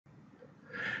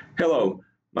Hello,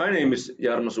 my name is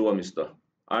Jarmo Suomisto.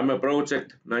 I'm a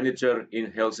project manager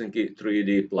in Helsinki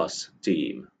 3D Plus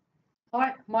team.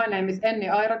 Hi, my name is Enni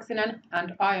Airaksinen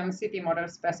and I am City Model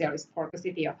Specialist for the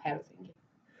City of Helsinki.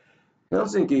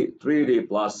 Helsinki 3D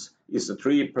Plus is a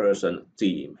three-person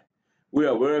team. We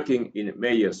are working in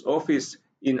Mayor's office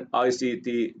in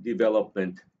ICT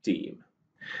development team.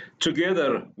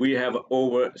 Together we have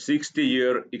over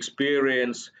 60-year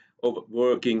experience of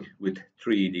working with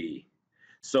 3D.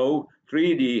 So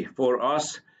 3D for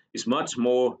us is much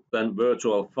more than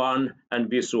virtual fun and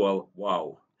visual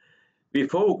wow. We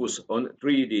focus on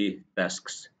 3D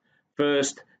tasks.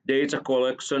 First, data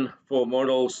collection for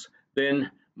models, then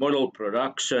model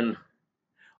production,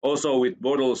 also with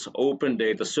models open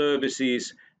data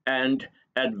services and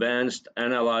advanced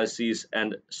analysis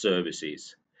and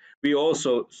services. We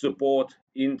also support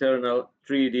internal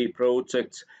 3D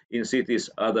projects in cities'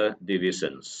 other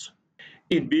divisions.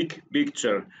 In big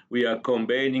picture, we are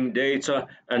combining data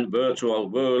and virtual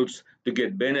worlds to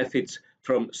get benefits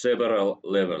from several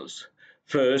levels.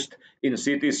 First, in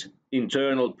cities'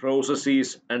 internal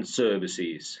processes and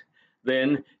services.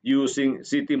 Then, using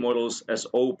city models as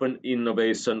open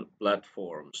innovation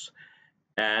platforms.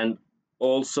 And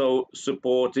also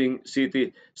supporting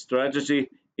city strategy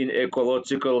in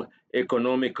ecological,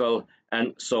 economical,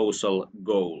 and social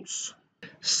goals.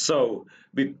 So,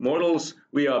 with models,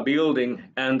 we are building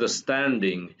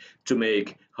understanding to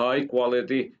make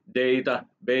high-quality,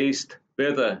 data-based,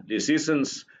 better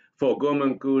decisions for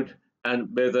common good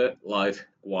and better life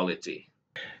quality.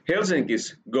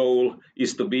 Helsinki's goal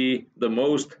is to be the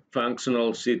most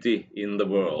functional city in the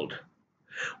world.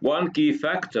 One key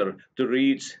factor to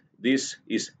reach this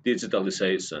is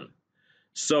digitalization.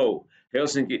 So,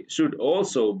 Helsinki should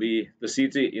also be the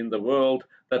city in the world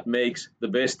that makes the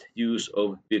best use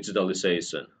of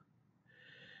digitalization.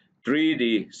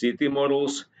 3D city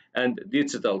models and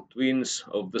digital twins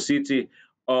of the city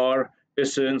are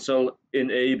essential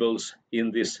enablers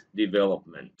in this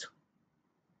development.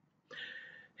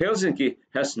 Helsinki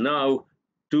has now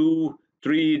two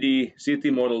 3D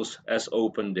city models as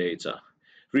open data,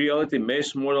 Reality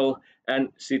Mesh model and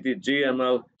City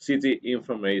GML City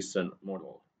Information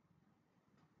model.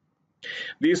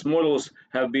 These models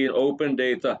have been open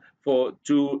data for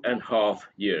 2.5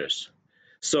 years.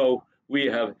 So we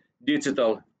have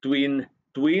digital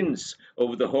twins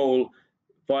of the whole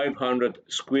 500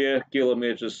 square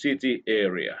kilometer city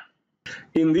area.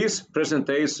 In this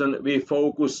presentation, we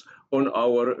focus on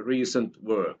our recent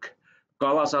work,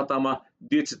 Kalasatama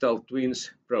Digital Twins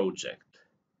project.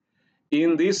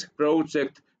 In this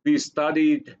project, we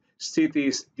studied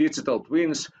cities' digital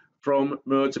twins from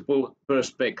multiple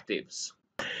perspectives.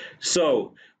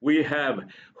 So, we have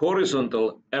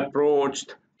horizontal approach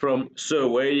from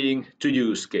surveying to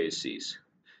use cases.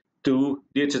 Two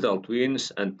digital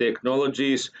twins and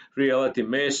technologies, Reality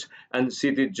Mesh and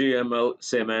City GML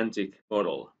semantic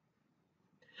model.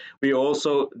 We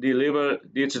also deliver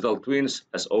digital twins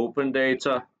as open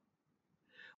data.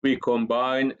 We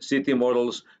combine city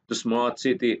models to smart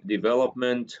city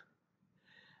development.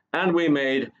 And we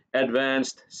made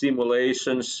advanced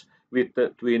simulations with the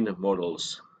twin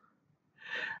models.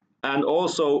 And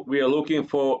also we are looking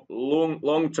for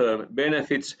long-term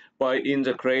benefits by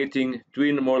integrating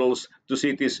twin models to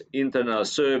cities' internal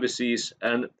services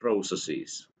and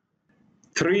processes.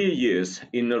 3 years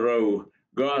in a row,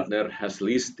 Gartner has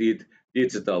listed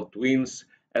digital twins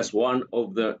as one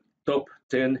of the top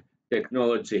 10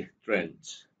 technology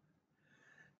trends.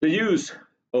 The use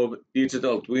of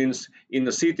digital twins in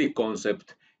the city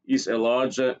concept is a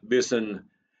larger vision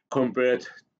compared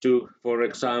to, for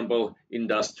example,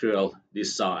 industrial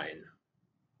design.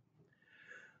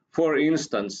 For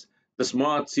instance, the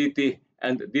smart city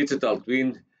and digital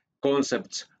twin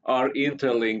concepts are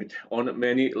interlinked on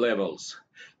many levels,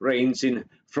 ranging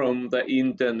from the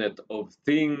Internet of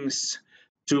Things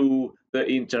to the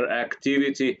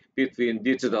interactivity between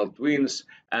digital twins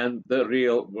and the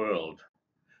real world.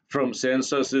 From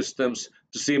sensor systems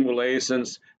to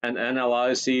simulations and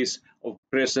analyses of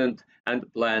present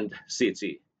and planned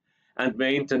city, and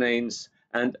maintenance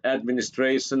and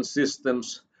administration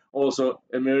systems, also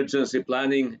emergency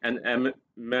planning and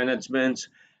management,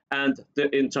 and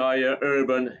the entire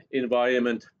urban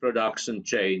environment production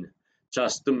chain,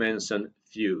 just to mention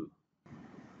few.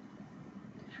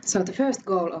 So the first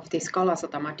goal of this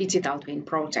Kalasatama digital twin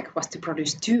project was to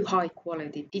produce two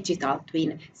high-quality digital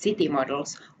twin city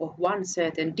models of one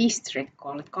certain district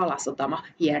called Kalasatama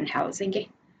here in Helsinki.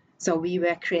 So we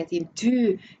were creating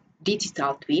two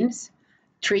digital twins,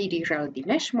 3D Reality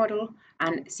Mesh model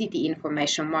and City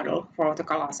Information model for the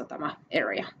Kalasatama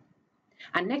area.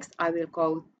 And next I will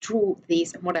go through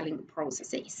these modeling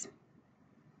processes.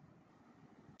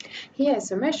 Here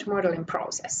is a mesh modeling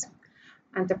process.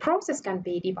 And the process can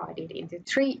be divided into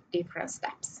 3 different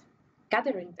steps: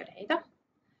 gathering the data,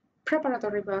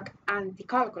 preparatory work, and the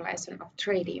calculation of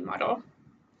 3D model.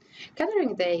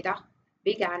 Gathering data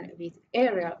began with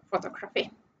aerial photography,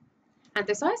 and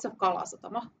the size of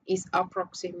Kalasatama is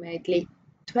approximately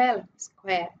 12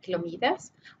 square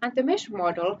kilometers, and the mesh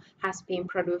model has been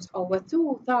produced over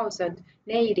 2,000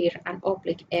 nadir and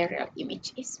oblique aerial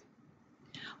images.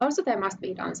 Also, there must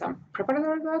be done some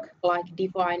preparatory work, like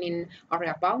defining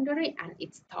area boundary and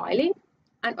its tiling,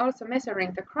 and also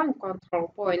measuring the ground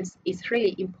control points is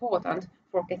really important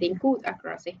for getting good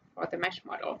accuracy for the mesh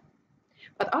model.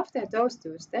 But after those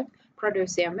 2 steps,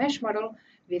 producing a mesh model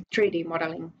with 3D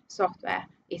modeling software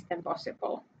is then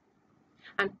possible.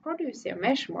 And producing a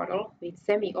mesh model with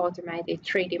semi-automated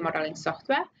 3D modeling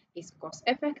software is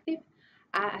cost-effective,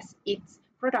 as its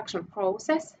production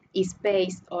process is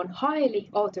based on highly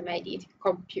automated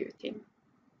computing.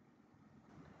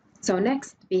 So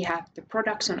next we have the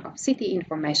production of city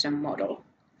information model.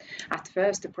 At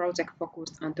first, the project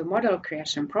focused on the model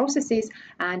creation processes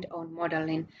and on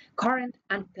modeling current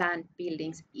and planned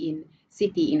buildings in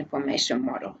city information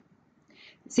model.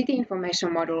 City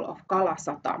information model of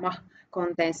Kalasatama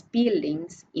contains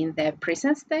buildings in their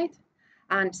present state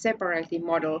and separately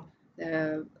model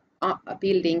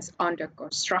buildings under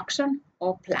construction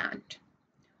or planned.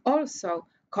 Also,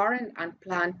 current and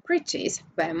planned bridges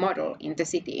were modeled in the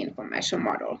city information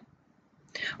model.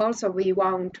 Also, we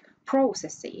wound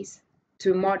processes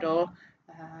to model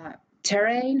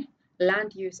terrain,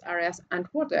 land use areas, and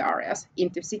water areas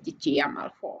into city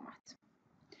GML format.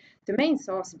 The main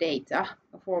source data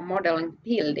for modeling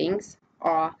buildings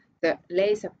are the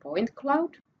laser point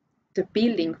cloud, the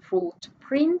building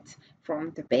footprint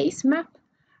from the base map,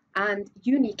 and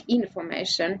unique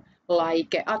information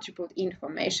like attribute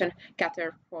information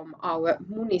gathered from our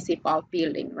municipal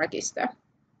building register.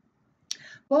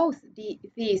 Both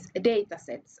these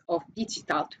datasets of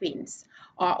digital twins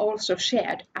are also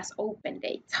shared as open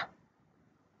data.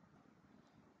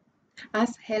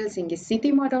 As Helsinki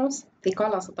city models, the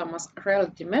Kalasatama's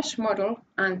reality mesh model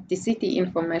and the city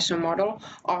information model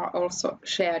are also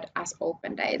shared as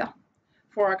open data.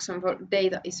 For example,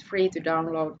 data is free to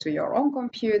download to your own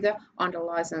computer under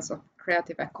license of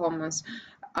Creative Commons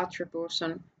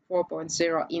Attribution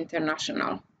 4.0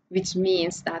 International, which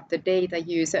means that the data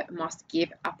user must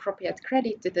give appropriate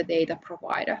credit to the data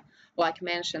provider, like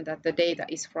mentioned that the data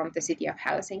is from the city of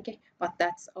Helsinki, but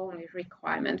that's only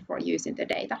requirement for using the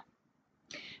data.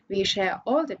 We share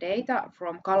all the data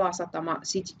from Kalasatama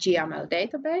City GML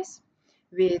database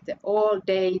with all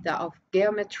data of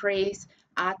geometries,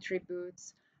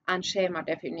 attributes, and schema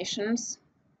definitions.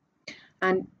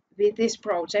 And with this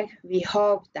project, we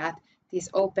hope that this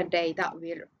open data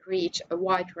will reach a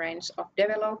wide range of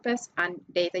developers and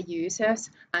data users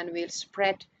and will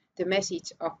spread the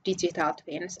message of digital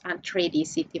twins and 3D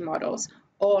city models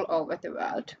all over the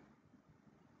world.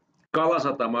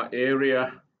 Kalasatama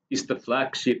area is the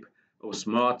flagship of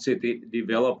smart city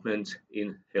development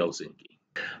in Helsinki.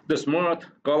 The Smart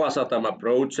Kalasatama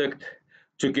project,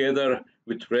 together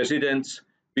with residents,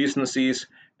 businesses,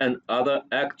 and other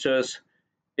actors,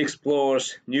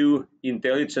 explores new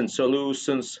intelligent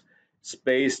solutions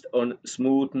based on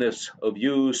smoothness of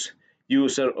use,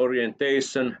 user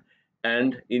orientation,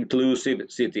 and inclusive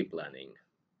city planning.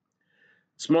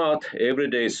 Smart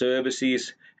everyday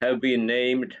services have been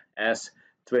named as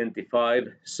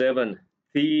 25/7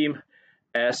 theme,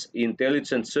 as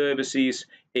intelligent services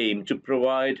aim to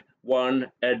provide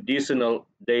 1 additional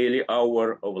daily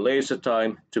hour of leisure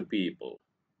time to people.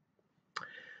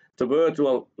 The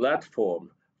virtual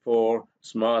platform for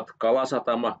Smart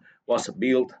Kalasatama was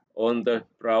built on the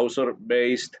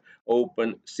browser-based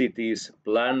Open Cities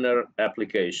Planner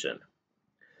application.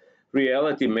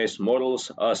 Reality mesh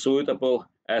models are suitable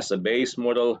as a base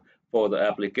model for the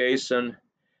application,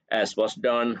 as was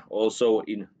done also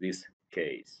in this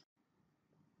case.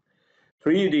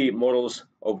 3D models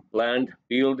of planned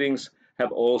buildings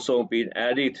have also been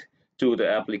added to the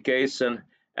application,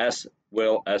 as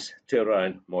well as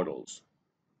terrain models.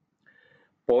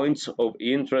 Points of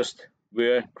interest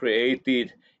were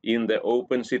created in the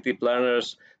Open City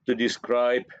Planners to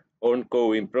describe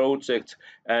ongoing projects,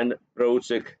 and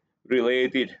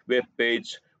project-related web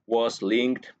page was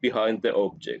linked behind the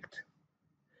object.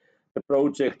 The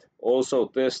project also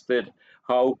tested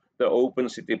how the Open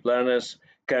City Planners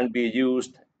can be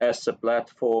used as a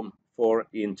platform for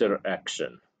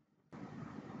interaction.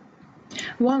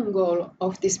 One goal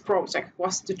of this project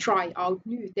was to try out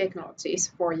new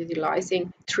technologies for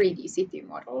utilizing 3D city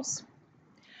models.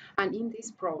 And in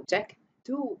this project,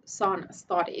 two sun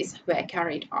studies were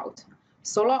carried out,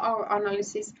 solar hour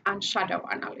analysis and shadow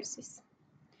analysis.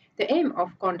 The aim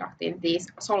of conducting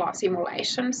these solar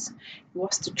simulations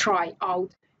was to try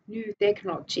out new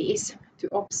technologies to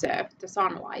observe the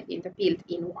sunlight in the built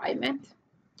environment.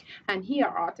 And here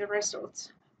are the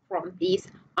results from these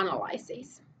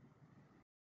analyses.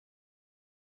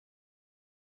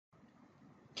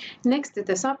 Next to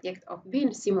the subject of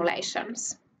wind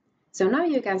simulations. So now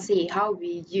you can see how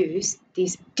we use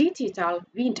this digital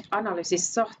wind analysis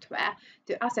software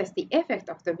to assess the effect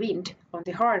of the wind on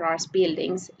the high-rise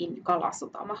buildings in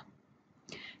Kalasatama.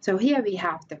 So here we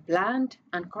have the planned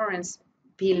and current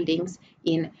buildings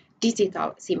in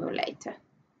digital simulator.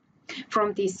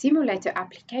 From this simulator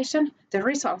application, the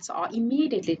results are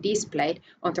immediately displayed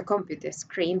on the computer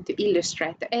screen to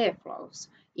illustrate the airflows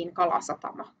in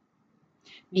Kalasatama.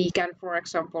 We can, for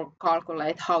example,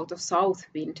 calculate how the south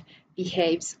wind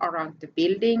behaves around the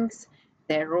buildings,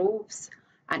 their roofs,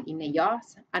 and in the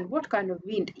yards, and what kind of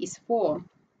wind is formed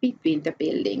between the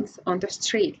buildings on the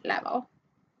street level.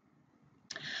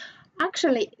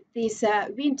 Actually, this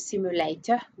wind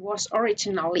simulator was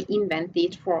originally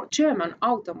invented for German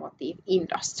automotive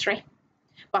industry,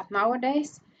 but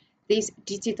nowadays this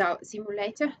digital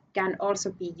simulator can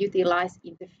also be utilized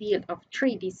in the field of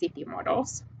 3D city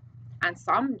models. And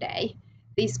someday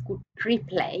this could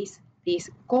replace these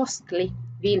costly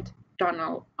wind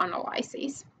tunnel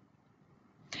analyses.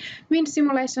 Wind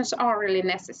simulations are really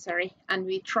necessary, and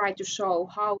we try to show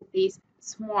how these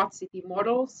smart city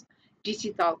models,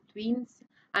 digital twins,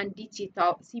 and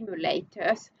digital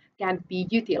simulators can be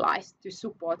utilized to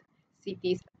support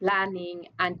cities' planning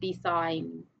and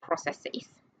design processes.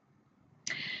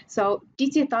 So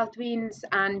digital twins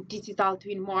and digital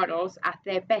twin models at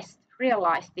their best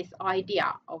realize this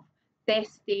idea of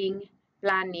testing,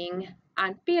 planning,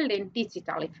 and building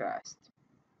digitally first.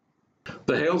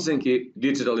 The Helsinki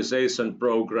Digitalization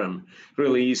Program,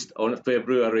 released on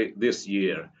February this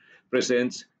year,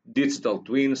 presents digital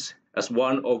twins as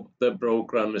one of the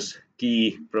program's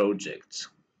key projects.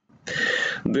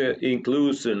 The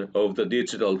inclusion of the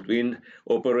digital twin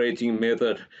operating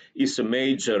method is a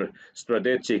major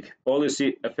strategic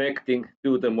policy affecting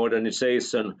to the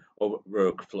modernization of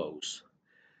workflows.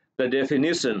 The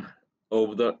definition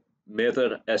of the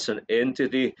method as an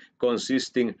entity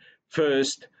consisting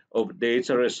first of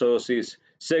data resources,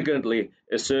 secondly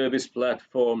a service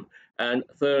platform, and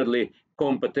thirdly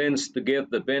competence to get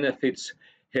the benefits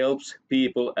helps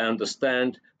people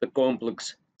understand the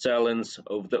complex challenge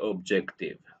of the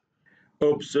objective.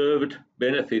 Observed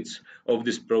benefits of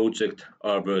this project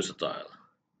are versatile.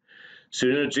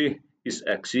 Synergy is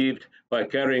achieved by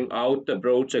carrying out the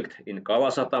project in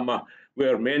Kalasatama,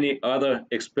 where many other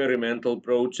experimental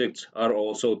projects are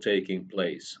also taking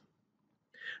place.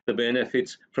 The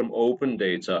benefits from open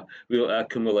data will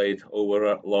accumulate over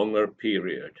a longer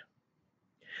period.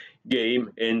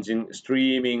 Game engine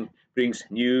streaming brings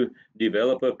new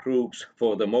developer groups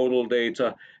for the model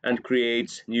data and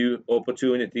creates new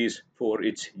opportunities for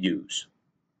its use.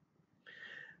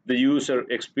 The user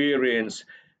experience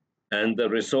and the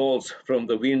results from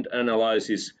the wind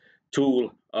analysis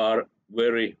tool are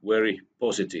very, very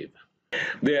positive.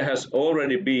 There has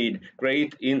already been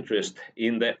great interest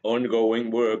in the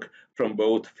ongoing work from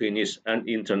both Finnish and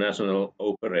international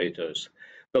operators.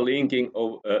 The linking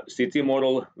of a city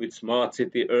model with smart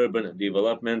city urban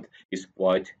development is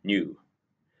quite new.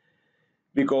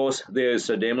 Because there is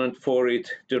a demand for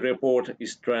it, the report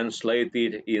is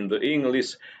translated into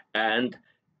English and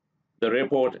the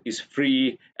report is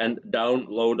free and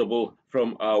downloadable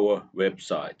from our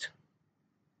website.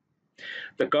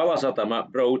 The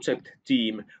Kalasatama project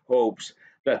team hopes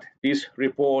that this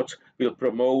report will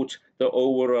promote the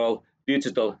overall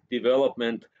digital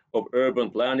development of urban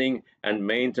planning and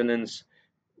maintenance,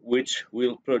 which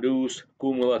will produce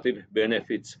cumulative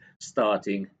benefits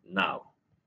starting now.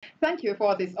 Thank you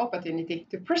for this opportunity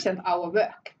to present our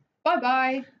work.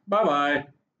 Bye-bye. Bye-bye.